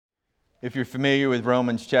If you're familiar with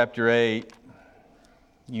Romans chapter 8,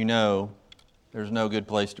 you know there's no good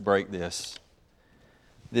place to break this.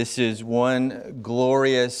 This is one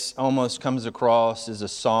glorious, almost comes across as a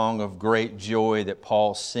song of great joy that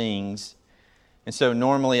Paul sings. And so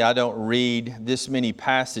normally I don't read this many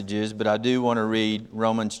passages, but I do want to read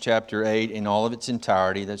Romans chapter 8 in all of its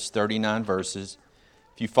entirety. That's 39 verses.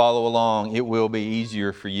 If you follow along, it will be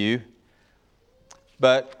easier for you.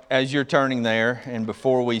 But as you're turning there, and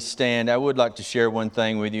before we stand, I would like to share one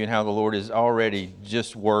thing with you and how the Lord has already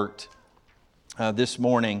just worked this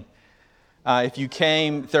morning. If you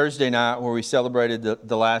came Thursday night where we celebrated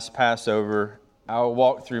the last Passover, I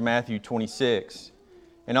walked through Matthew 26.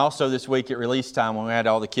 And also this week at release time when we had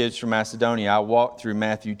all the kids from Macedonia, I walked through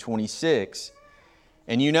Matthew 26.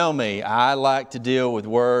 And you know me, I like to deal with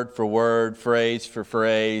word for word, phrase for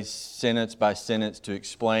phrase, sentence by sentence to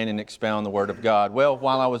explain and expound the Word of God. Well,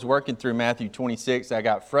 while I was working through Matthew 26, I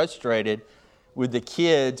got frustrated with the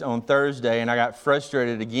kids on Thursday, and I got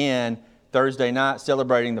frustrated again Thursday night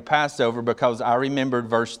celebrating the Passover because I remembered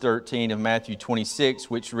verse 13 of Matthew 26,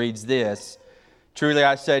 which reads this: "Truly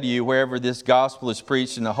I say to you, wherever this gospel is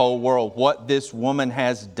preached in the whole world, what this woman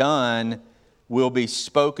has done will be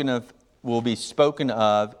spoken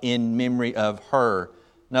of in memory of her."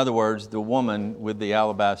 In other words, the woman with the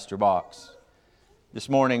alabaster box. This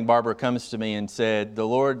morning, Barbara comes to me and said, "The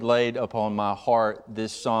Lord laid upon my heart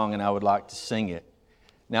this song and I would like to sing it."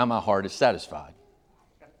 Now my heart is satisfied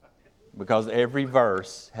because every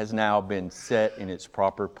verse has now been set in its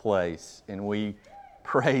proper place, and we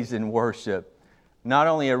praise and worship not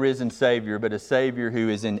only a risen Savior, but a Savior who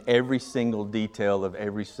is in every single detail of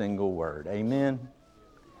every single word. Amen?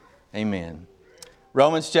 Amen.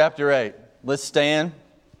 Romans chapter 8. Let's stand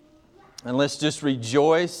and let's just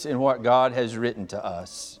rejoice in what God has written to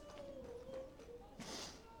us.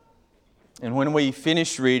 And when we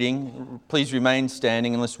finish reading, please remain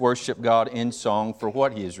standing and let's worship God in song for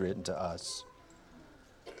what He has written to us.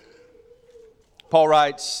 Paul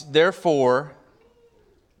writes, "Therefore,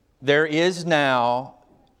 there is now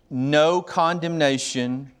no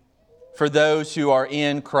condemnation for those who are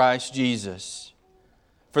in Christ Jesus.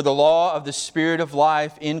 For the law of the Spirit of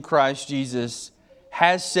life in Christ Jesus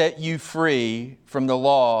has set you free from the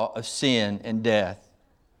law of sin and death.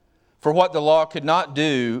 For what the law could not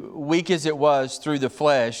do, weak as it was through the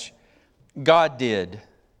flesh, God did,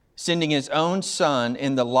 sending His own Son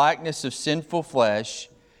in the likeness of sinful flesh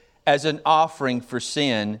as an offering for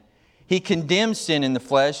sin. He condemned sin in the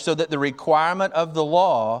flesh so that the requirement of the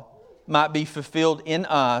law might be fulfilled in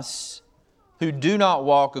us who do not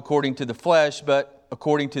walk according to the flesh, but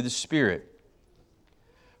according to the Spirit.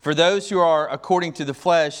 For those who are according to the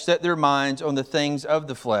flesh set their minds on the things of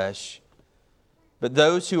the flesh, but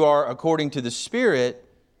those who are according to the Spirit,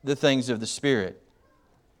 the things of the Spirit.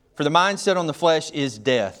 For the mindset on the flesh is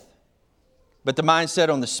death, but the mindset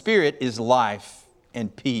on the Spirit is life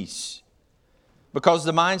and peace. Because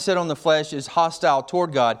the mindset on the flesh is hostile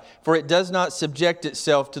toward God, for it does not subject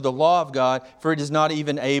itself to the law of God, for it is not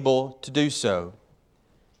even able to do so.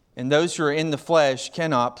 And those who are in the flesh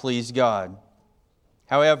cannot please God.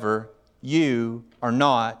 However, you are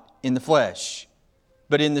not in the flesh,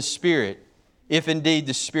 but in the Spirit, if indeed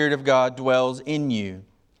the Spirit of God dwells in you.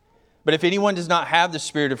 But if anyone does not have the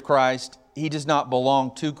Spirit of Christ, he does not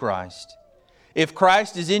belong to Christ. If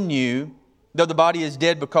Christ is in you, though the body is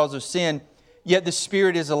dead because of sin, yet the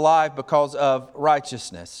Spirit is alive because of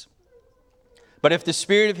righteousness. But if the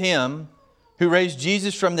Spirit of Him who raised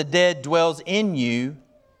Jesus from the dead dwells in you,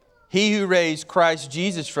 He who raised Christ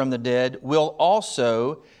Jesus from the dead will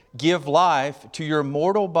also give life to your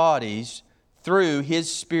mortal bodies through His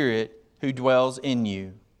Spirit who dwells in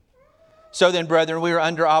you. So then, brethren, we are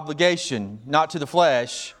under obligation, not to the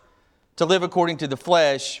flesh, to live according to the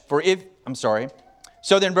flesh.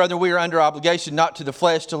 So then, brethren, we are under obligation, not to the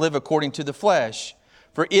flesh, to live according to the flesh.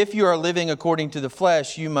 For if you are living according to the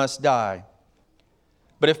flesh, you must die.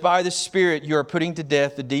 But if by the Spirit you are putting to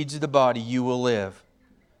death the deeds of the body, you will live.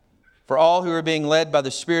 For all who are being led by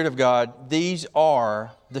the Spirit of God, these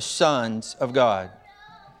are the sons of God.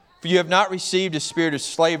 For you have not received a spirit of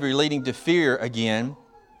slavery leading to fear again,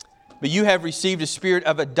 but you have received a spirit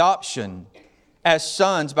of adoption as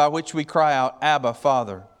sons, by which we cry out, Abba,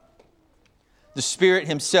 Father. The Spirit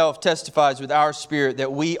Himself testifies with our spirit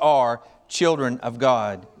that we are children of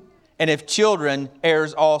God. And if children,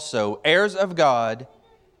 heirs also, heirs of God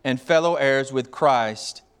and fellow heirs with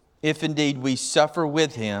Christ, if indeed we suffer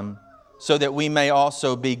with Him, so that we may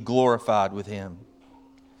also be glorified with Him.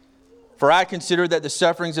 For I consider that the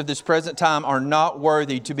sufferings of this present time are not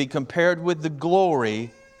worthy to be compared with the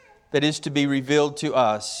glory that is to be revealed to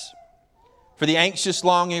us. For the anxious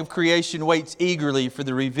longing of creation waits eagerly for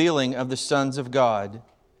the revealing of the sons of God.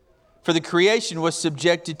 For the creation was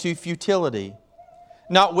subjected to futility,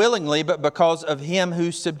 not willingly, but because of Him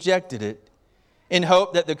who subjected it, in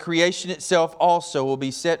hope that the creation itself also will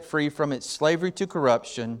be set free from its slavery to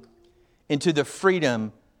corruption into the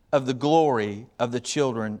freedom of the glory of the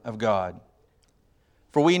children of God.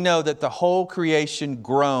 For we know that the whole creation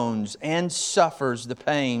groans and suffers the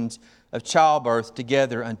pains of childbirth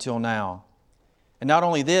together until now. And not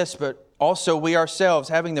only this, but also we ourselves,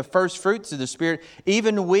 having the first fruits of the Spirit,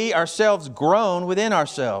 even we ourselves groan within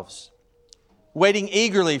ourselves, waiting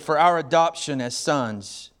eagerly for our adoption as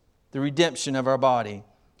sons, the redemption of our body.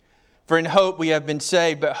 For in hope we have been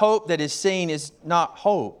saved, but hope that is seen is not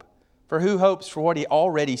hope. For who hopes for what he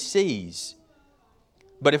already sees?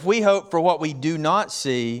 But if we hope for what we do not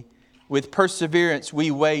see, with perseverance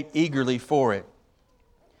we wait eagerly for it.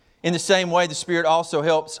 In the same way, the Spirit also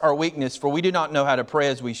helps our weakness, for we do not know how to pray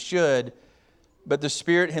as we should, but the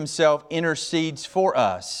Spirit Himself intercedes for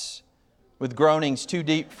us with groanings too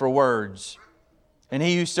deep for words. And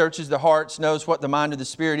He who searches the hearts knows what the mind of the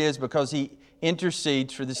Spirit is, because He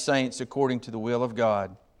intercedes for the saints according to the will of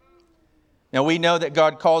God. Now we know that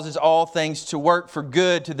God causes all things to work for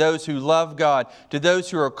good to those who love God, to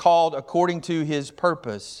those who are called according to His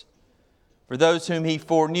purpose. For those whom He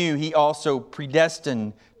foreknew, He also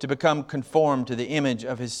predestined to become conformed to the image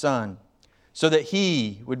of His Son, so that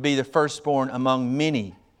He would be the firstborn among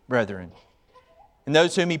many brethren. And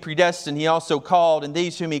those whom He predestined, He also called, and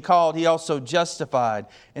these whom He called, He also justified,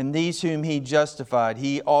 and these whom He justified,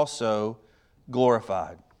 He also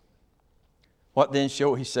glorified. What then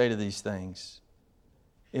shall we say to these things?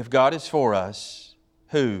 If God is for us,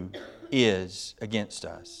 who is against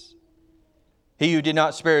us? He who did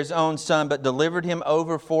not spare His own Son, but delivered Him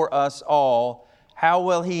over for us all, how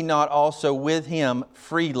will He not also with Him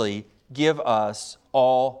freely give us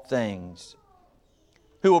all things?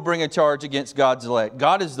 Who will bring a charge against God's elect?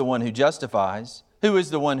 God is the one who justifies. Who is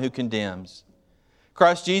the one who condemns?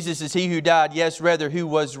 Christ Jesus is He who died, yes, rather, who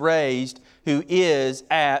was raised, who is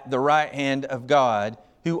at the right hand of God,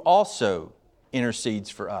 who also intercedes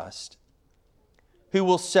for us. Who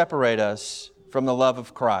will separate us from the love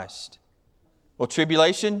of Christ? Will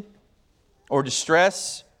tribulation, or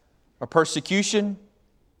distress, or persecution,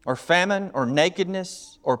 or famine, or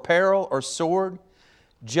nakedness, or peril, or sword?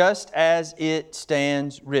 Just as it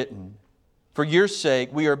stands written, for your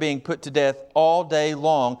sake we are being put to death all day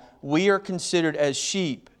long. We are considered as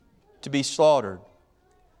sheep to be slaughtered.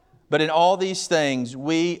 But in all these things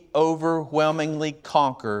we overwhelmingly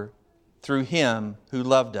conquer through Him who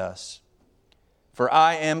loved us. For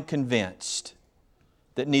I am convinced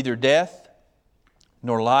that neither death,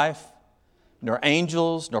 nor life, nor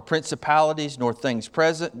angels, nor principalities, nor things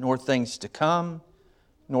present, nor things to come,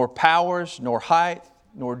 nor powers, nor height,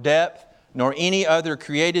 nor depth, nor any other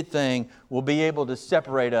created thing will be able to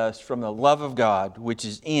separate us from the love of God, which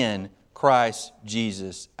is in Christ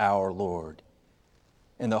Jesus our Lord.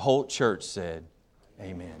 And the whole church said,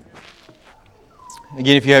 Amen.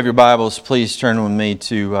 Again, if you have your Bibles, please turn with me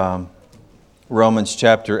to Romans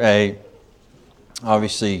chapter 8.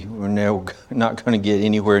 Obviously, we're not going to get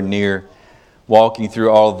anywhere near walking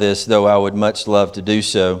through all this, though I would much love to do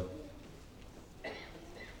so.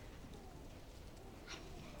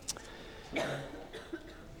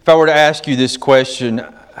 If I were to ask you this question,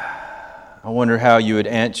 I wonder how you would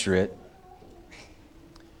answer it.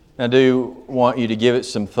 I do want you to give it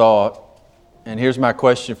some thought. And here's my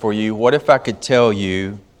question for you. What if I could tell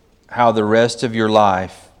you how the rest of your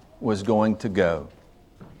life was going to go?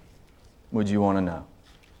 Would you want to know?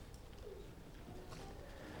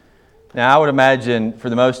 Now, I would imagine for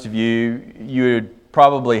the most of you, you would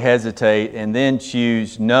probably hesitate and then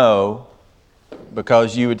choose no,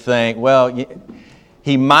 because you would think, well,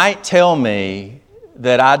 he might tell me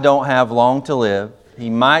that I don't have long to live. He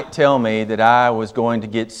might tell me that I was going to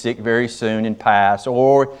get sick very soon and pass.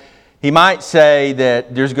 Or he might say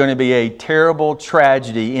that there's going to be a terrible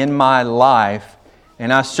tragedy in my life,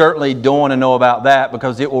 and I certainly don't want to know about that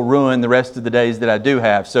because it will ruin the rest of the days that I do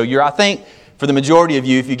have. So I think for the majority of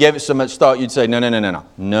you, if you gave it so much thought, you'd say, no.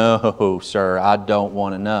 No, sir, I don't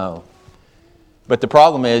want to know. But the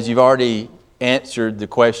problem is you've already answered the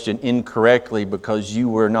question incorrectly because you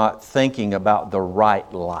were not thinking about the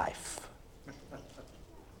right life.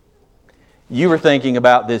 You were thinking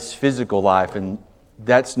about this physical life, and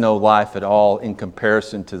that's no life at all in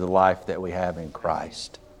comparison to the life that we have in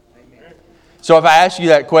Christ. Amen. So if I ask you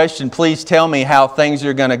that question, please tell me how things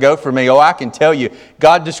are going to go for me. Oh, I can tell you.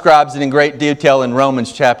 God describes it in great detail in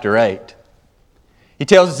Romans chapter 8. He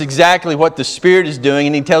tells us exactly what the Spirit is doing,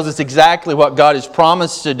 and He tells us exactly what God has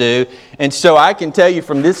promised to do. And so I can tell you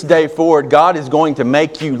from this day forward, God is going to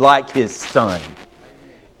make you like His Son.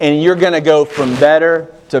 And you're going to go from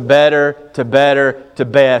better to better to better to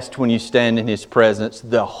best when you stand in His presence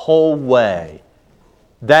the whole way.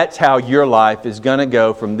 That's how your life is going to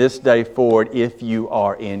go from this day forward if you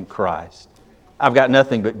are in Christ. I've got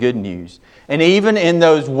nothing but good news. And even in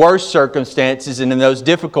those worst circumstances and in those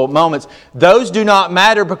difficult moments, those do not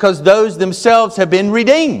matter because those themselves have been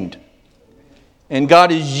redeemed. And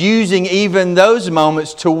God is using even those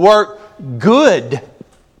moments to work good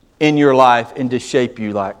in your life and to shape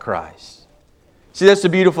you like Christ. See, that's the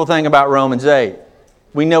beautiful thing about Romans 8.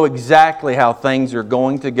 We know exactly how things are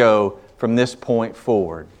going to go from this point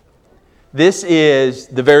forward. This is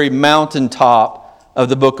the very mountaintop of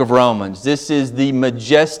the book of Romans. This is the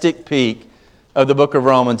majestic peak of the book of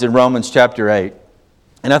Romans in Romans chapter 8.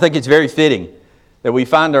 And I think it's very fitting that we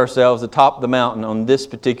find ourselves atop the mountain on this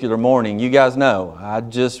particular morning. You guys know, I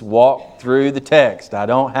just walk through the text. I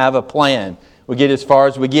don't have a plan. We get as far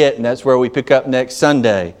as we get, and that's where we pick up next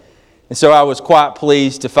Sunday. And so I was quite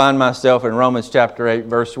pleased to find myself in Romans chapter 8,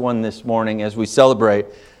 verse 1 this morning as we celebrate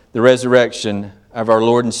the resurrection of our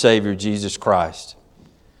Lord and Savior, Jesus Christ.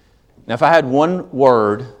 Now, if I had one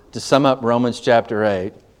word to sum up Romans chapter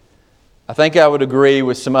 8, I think I would agree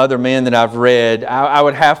with some other men that I've read. I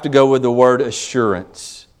would have to go with the word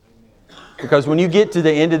assurance. Because when you get to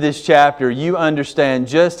the end of this chapter, you understand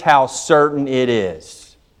just how certain it is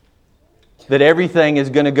that everything is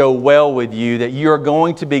going to go well with you, that you are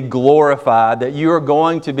going to be glorified, that you are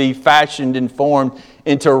going to be fashioned and formed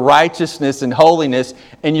into righteousness and holiness,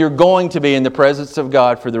 and you're going to be in the presence of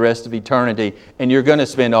God for the rest of eternity, and you're going to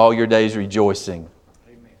spend all your days rejoicing.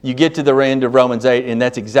 Amen. You get to the end of Romans 8, and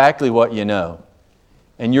that's exactly what you know.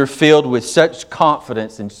 And you're filled with such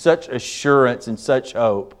confidence and such assurance and such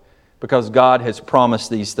hope because God has promised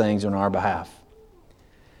these things on our behalf.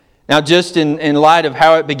 Now, just in light of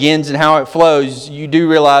how it begins and how it flows, you do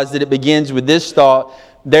realize that it begins with this thought: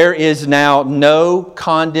 there is now no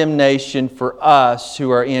condemnation for us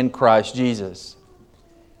who are in Christ Jesus.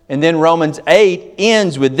 And then Romans 8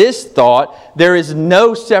 ends with this thought: there is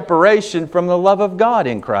no separation from the love of God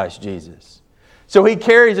in Christ Jesus. So He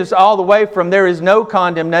carries us all the way from there is no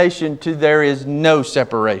condemnation to there is no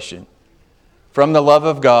separation from the love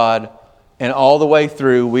of God. And all the way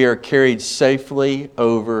through, we are carried safely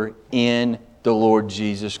over in the Lord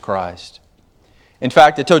Jesus Christ. In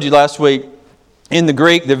fact, I told you last week, in the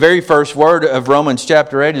Greek, the very first word of Romans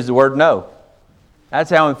chapter 8 is the word no. That's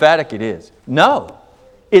how emphatic it is. No.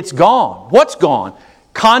 It's gone. What's gone?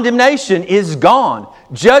 Condemnation is gone.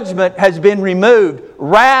 Judgment has been removed.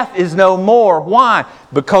 Wrath is no more. Why?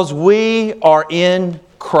 Because we are in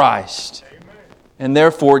Christ. And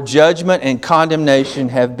therefore, judgment and condemnation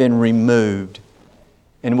have been removed.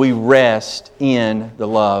 And we rest in the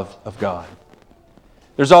love of God.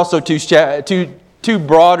 There's also two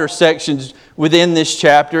broader sections within this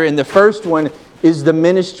chapter. And the first one is the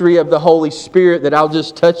ministry of the Holy Spirit that I'll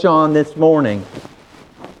just touch on this morning.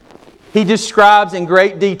 He describes in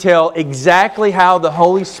great detail exactly how the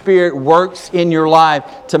Holy Spirit works in your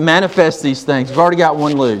life to manifest these things. I've already got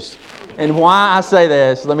one loose. And why I say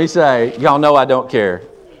this, let me say, y'all know I don't care.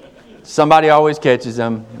 Somebody always catches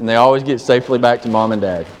them, and they always get safely back to Mom and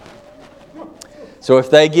Dad. So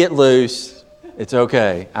if they get loose, it's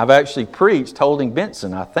okay. I've actually preached holding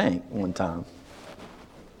Benson, I think, one time.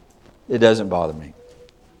 It doesn't bother me.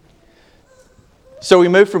 So we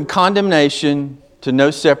move from condemnation to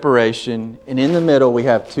no separation, and in the middle we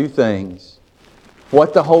have two things.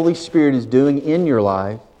 What the Holy Spirit is doing in your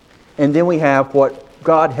life, and then we have what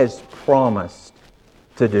God has promised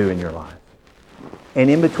to do in your life. And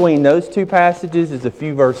in between those two passages is a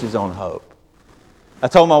few verses on hope. I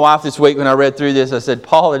told my wife this week when I read through this, I said,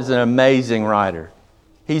 Paul is an amazing writer.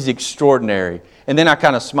 He's extraordinary. And then I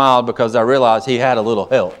kind of smiled because I realized he had a little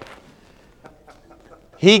help.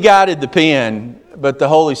 He guided the pen, but the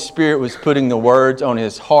Holy Spirit was putting the words on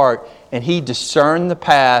his heart, and he discerned the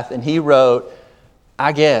path, and he wrote,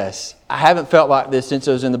 I haven't felt like this since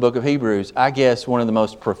I was in the book of Hebrews. I guess one of the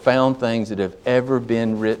most profound things that have ever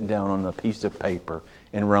been written down on a piece of paper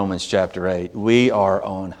in Romans chapter 8. We are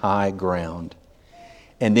on high ground.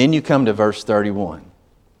 And then you come to verse 31.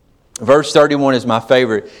 Verse 31 is my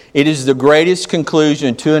favorite. It is the greatest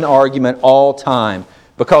conclusion to an argument all time,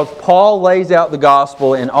 because Paul lays out the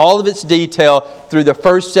gospel in all of its detail through the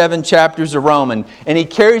first 7 chapters of Romans. And he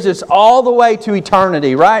carries us all the way to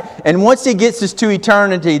eternity, right? And once he gets us to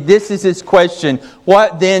eternity, this is his question: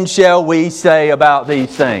 what then shall we say about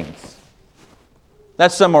these things?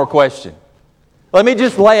 That's some more question. Let me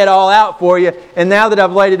just lay it all out for you. And now that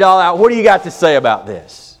I've laid it all out, what do you got to say about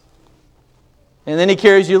this? And then he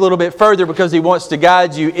carries you a little bit further because he wants to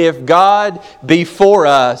guide you. If God be for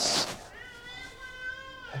us,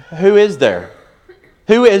 who is there?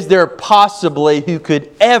 Who is there possibly who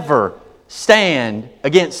could ever stand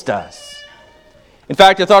against us? In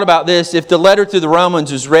fact, I thought about this. If the letter to the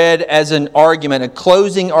Romans was read as an argument, a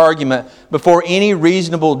closing argument before any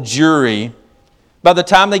reasonable jury, by the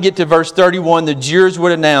time they get to verse 31, the jurors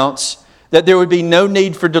would announce that there would be no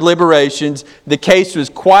need for deliberations. The case was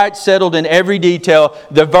quite settled in every detail.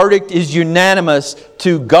 The verdict is unanimous.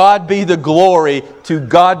 To God be the glory. To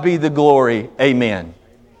God be the glory. Amen.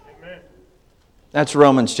 That's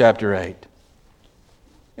Romans chapter 8.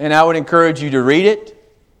 And I would encourage you to read it,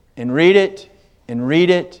 and read it, and read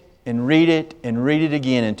it, and read it, and read it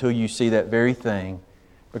again until you see that very thing.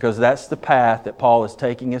 Because that's the path that Paul is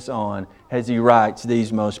taking us on as he writes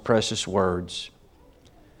these most precious words.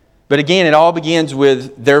 But again, it all begins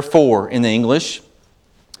with therefore in the English.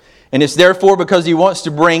 And it's therefore because he wants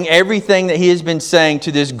to bring everything that he has been saying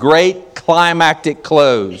to this great climactic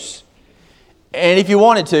close. And if you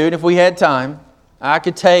wanted to, and if we had time, I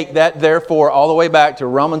could take that therefore all the way back to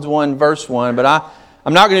Romans 1 verse 1, but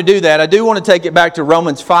I'm not going to do that. I do want to take it back to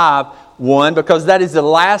Romans 5:1 because that is the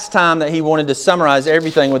last time that he wanted to summarize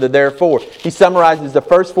everything with a therefore. He summarizes the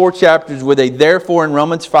first 4 chapters with a therefore in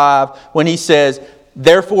Romans 5 when he says,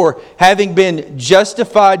 therefore, having been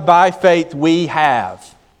justified by faith, we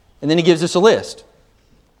have. And then he gives us a list.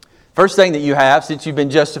 First thing that you have since you've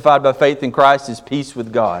been justified by faith in Christ is peace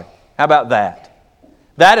with God. How about that?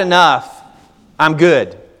 That enough. I'm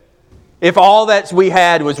good. If all that we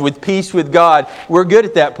had was with peace with God, we're good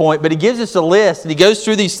at that point. But he gives us a list and he goes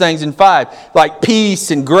through these things in 5, like peace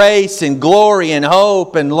and grace and glory and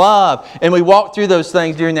hope and love. And we walked through those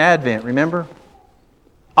things during the Advent, remember?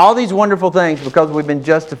 All these wonderful things because we've been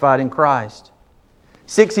justified in Christ.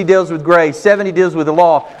 6, he deals with grace. 7, he deals with the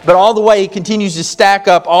law. But all the way he continues to stack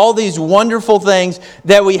up all these wonderful things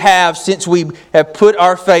that we have since we have put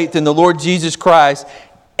our faith in the Lord Jesus Christ.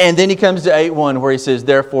 And then he comes to 8:1 where he says,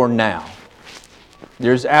 therefore now,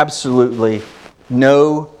 there's absolutely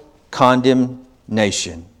no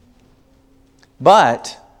condemnation.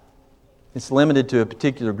 But it's limited to a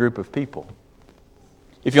particular group of people.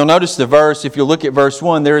 If you'll notice the verse, if you look at verse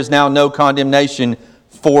 1, there is now no condemnation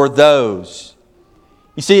for those.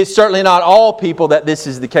 You see, it's certainly not all people that this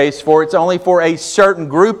is the case for. It's only for a certain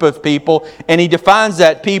group of people. And he defines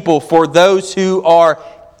that people for those who are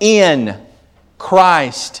in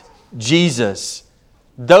Christ Jesus.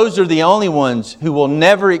 Those are the only ones who will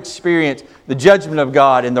never experience the judgment of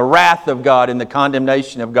God and the wrath of God and the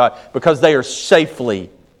condemnation of God because they are safely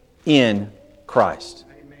in Christ.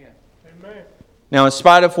 Amen. Now, in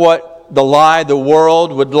spite of what the lie the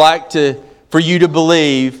world would like for you to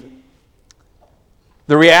believe,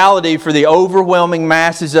 the reality for the overwhelming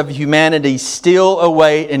masses of humanity still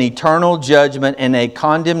await an eternal judgment and a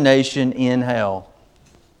condemnation in hell.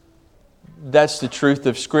 That's the truth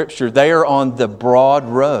of Scripture. They are on the broad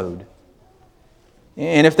road.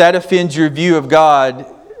 And if that offends your view of God,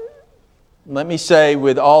 let me say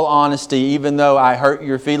with all honesty, even though I hurt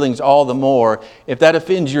your feelings all the more, if that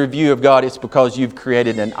offends your view of God, it's because you've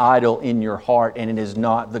created an idol in your heart and it is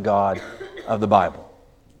not the God of the Bible.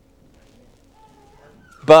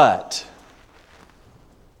 But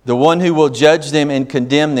the one who will judge them and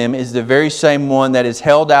condemn them is the very same one that has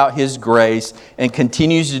held out His grace and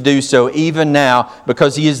continues to do so even now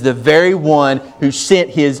because He is the very one who sent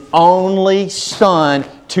His only Son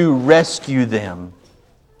to rescue them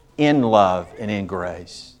in love and in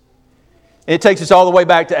grace. It takes us all the way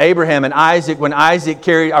back to Abraham and Isaac when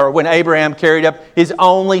Abraham carried up his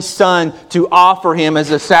only son to offer him as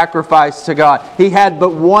a sacrifice to God. He had but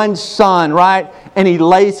one son, right? And he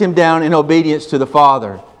lays him down in obedience to the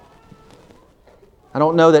Father. I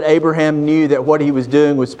don't know that Abraham knew that what he was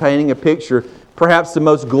doing was painting a picture, perhaps the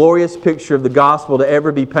most glorious picture of the gospel to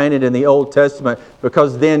ever be painted in the Old Testament,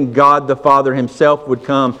 because then God the Father Himself would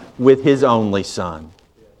come with His only Son.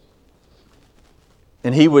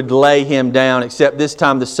 And He would lay Him down, except this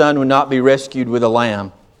time the Son would not be rescued with a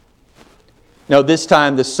lamb. No, this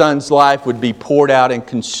time the Son's life would be poured out and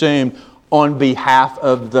consumed on behalf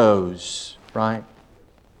of those, right,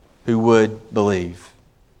 who would believe.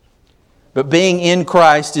 But being in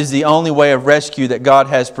Christ is the only way of rescue that God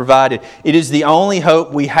has provided. It is the only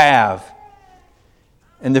hope we have.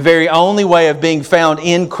 And the very only way of being found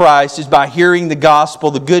in Christ is by hearing the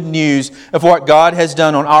gospel, the good news of what God has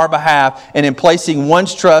done on our behalf, and in placing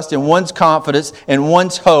one's trust and one's confidence and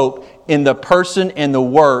one's hope in the person and the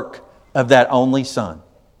work of that only Son,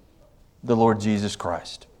 the Lord Jesus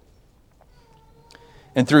Christ.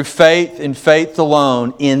 And through faith and faith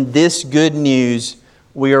alone, in this good news,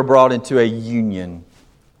 we are brought into a union.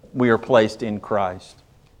 We are placed in Christ.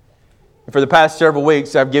 And for the past several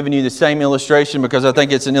weeks, I've given you the same illustration because I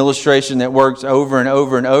think it's an illustration that works over and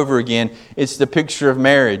over and over again. It's the picture of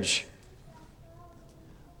marriage.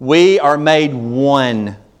 We are made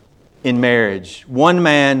one in marriage. One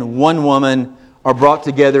man, one woman are brought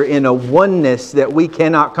together in a oneness that we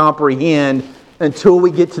cannot comprehend until we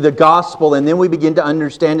get to the gospel, and then we begin to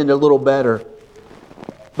understand it a little better.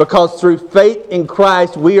 Because through faith in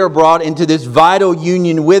Christ, we are brought into this vital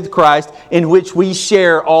union with Christ in which we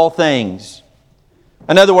share all things.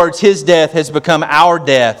 In other words, His death has become our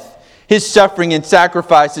death. His suffering and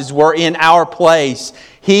sacrifices were in our place.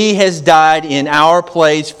 He has died in our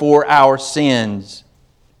place for our sins.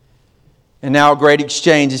 And now a great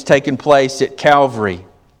exchange has taken place at Calvary.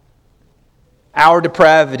 Our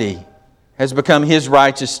depravity has become His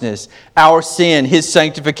righteousness. Our sin, His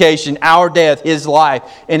sanctification. Our death, His life.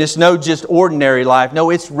 And it's no just ordinary life. No,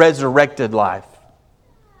 it's resurrected life.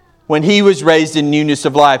 When He was raised in newness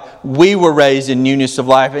of life, we were raised in newness of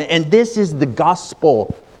life. And this is the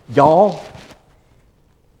gospel, y'all.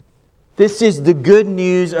 This is the good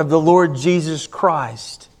news of the Lord Jesus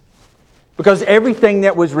Christ. Because everything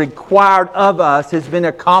that was required of us has been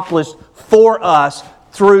accomplished for us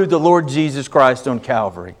through the Lord Jesus Christ on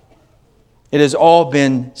Calvary. It has all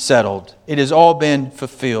been settled. It has all been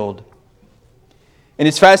fulfilled. And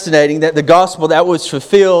it's fascinating that the gospel that was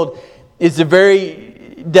fulfilled is the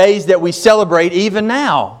very days that we celebrate even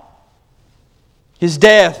now. His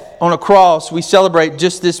death on a cross, we celebrate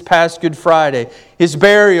just this past Good Friday. His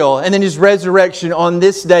burial and then His resurrection on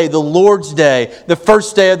this day, the Lord's Day, the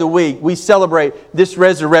first day of the week. We celebrate this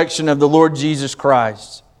resurrection of the Lord Jesus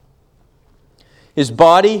Christ. His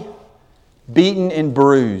body beaten and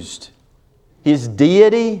bruised. His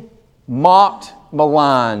deity mocked,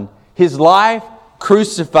 maligned. His life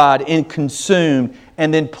crucified and consumed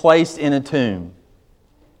and then placed in a tomb.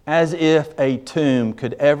 As if a tomb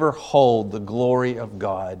could ever hold the glory of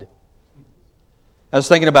God. I was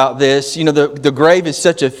thinking about this. You know, the grave is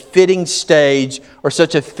such a fitting stage or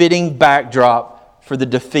such a fitting backdrop for the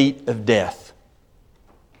defeat of death.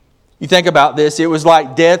 You think about this. It was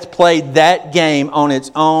like death played that game on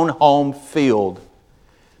its own home field.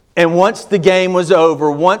 And once the game was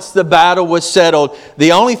over, once the battle was settled,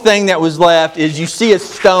 the only thing that was left is you see a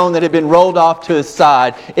stone that had been rolled off to his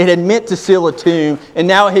side. It had meant to seal a tomb, and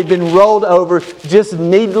now it had been rolled over just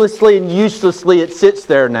needlessly and uselessly. It sits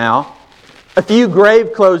there now. A few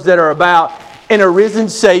grave clothes that are about, and a risen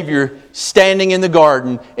Savior standing in the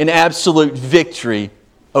garden in absolute victory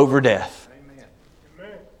over death.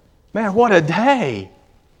 Amen. Man, what a day!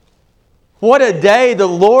 What a day the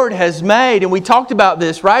Lord has made. And we talked about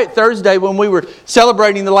this, right? Thursday when we were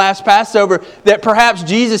celebrating the last Passover, that perhaps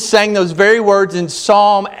Jesus sang those very words in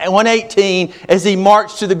Psalm 118 as He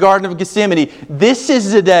marched to the Garden of Gethsemane. This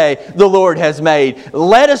is the day the Lord has made.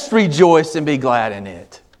 Let us rejoice and be glad in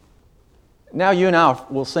it. Now you and I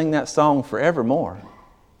will sing that song forevermore.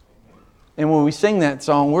 And when we sing that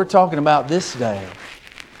song, we're talking about this day.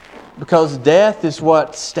 Because death is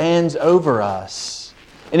what stands over us.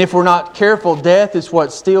 And if we're not careful, death is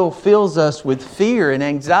what still fills us with fear and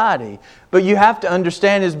anxiety. But you have to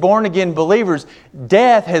understand, as born-again believers,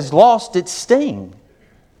 death has lost its sting.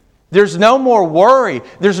 There's no more worry.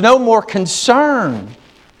 There's no more concern.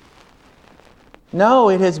 No,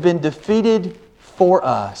 it has been defeated for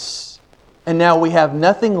us. And now we have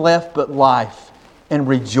nothing left but life and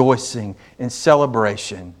rejoicing and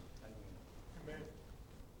celebration.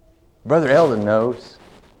 Brother Eldon knows.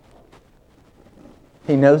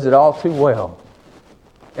 He knows it all too well.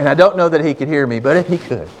 And I don't know that he could hear me, but if he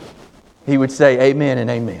could, he would say amen and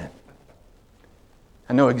amen.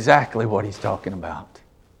 I know exactly what he's talking about.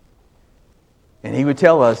 And he would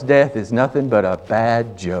tell us death is nothing but a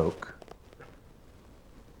bad joke.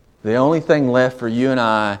 The only thing left for you and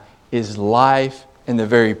I is life in the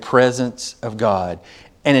very presence of God.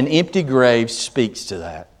 And an empty grave speaks to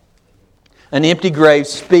that. An empty grave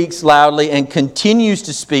speaks loudly and continues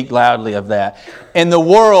to speak loudly of that. And the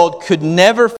world could never